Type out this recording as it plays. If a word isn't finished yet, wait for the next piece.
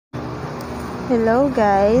Hello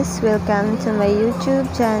guys! Welcome to my YouTube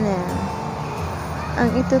channel.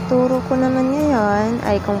 Ang ituturo ko naman ngayon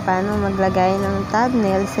ay kung paano maglagay ng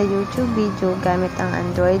thumbnail sa YouTube video gamit ang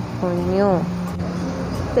Android phone nyo.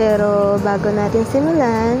 Pero bago natin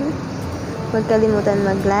simulan, huwag kalimutan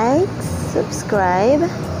mag-like, subscribe,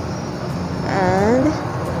 and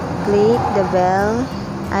click the bell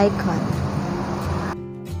icon.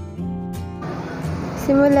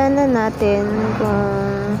 Simulan na natin kung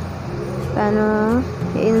paano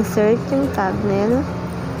i-insert yung thumbnail.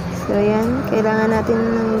 So, yan. Kailangan natin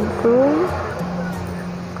ng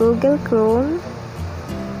Google Chrome.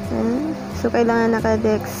 Yan. So, kailangan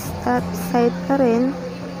naka-desktop site pa rin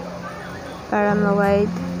para ma-wide.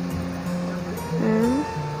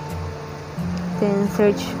 Then,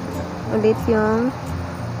 search ulit yung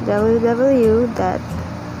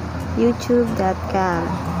www.youtube.com.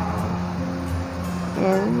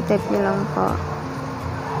 Yan. Type nyo lang po.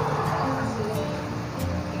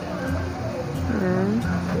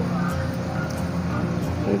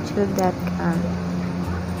 youtube.com.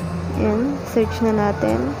 Yan, search na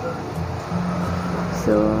natin.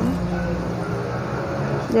 So,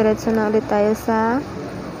 diretso na ulit tayo sa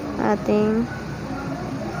ating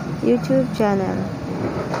YouTube channel.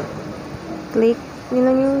 Click nyo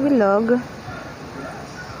lang yung bilog.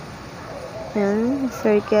 Yan,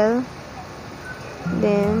 circle.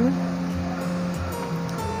 Then,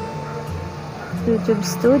 YouTube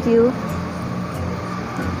Studio.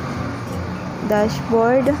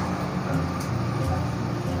 Dashboard,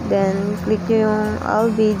 then click nyo yung all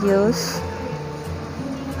videos.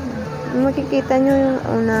 Makikita nyo yung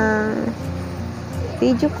unang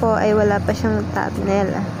video ko ay wala pa siyang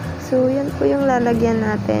thumbnail. So yan po yung lalagyan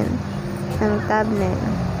natin ng thumbnail.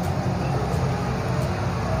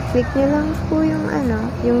 Click nyo lang po yung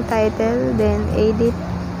yung title, then edit.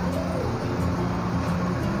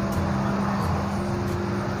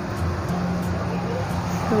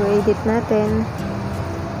 So, edit natin.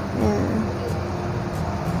 Ayan.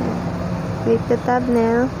 Click the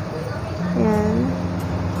thumbnail. Ayan.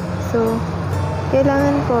 So,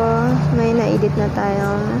 kailangan ko may na-edit na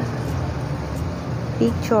tayong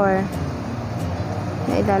picture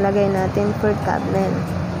na ilalagay natin for thumbnail.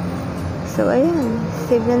 So, ayan.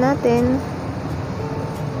 Save na natin.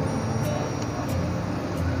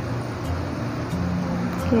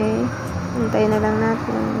 Okay. Antayin na lang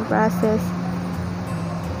natin yung process.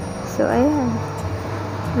 So, ayan.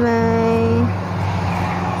 May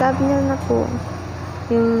thumbnail na po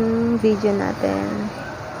yung video natin.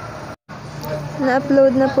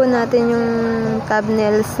 Na-upload na po natin yung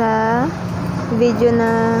thumbnail sa video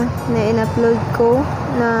na in-upload ko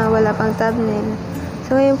na wala pang thumbnail.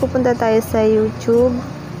 So, ngayon pupunta tayo sa YouTube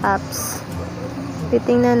apps.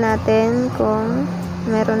 Titingnan natin kung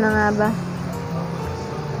meron na nga ba.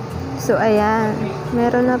 So, ayan.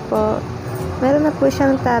 Meron na po. Meron na po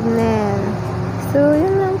siyang thumbnail. So,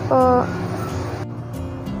 yun lang po.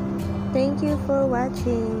 Thank you for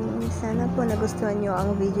watching. Sana po nagustuhan nyo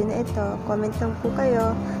ang video na ito. Comment lang po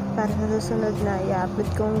kayo para sa susunod na i-upload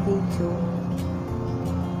kong video.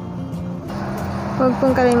 Huwag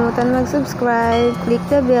pong kalimutan mag-subscribe, click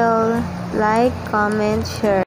the bell, like, comment, share.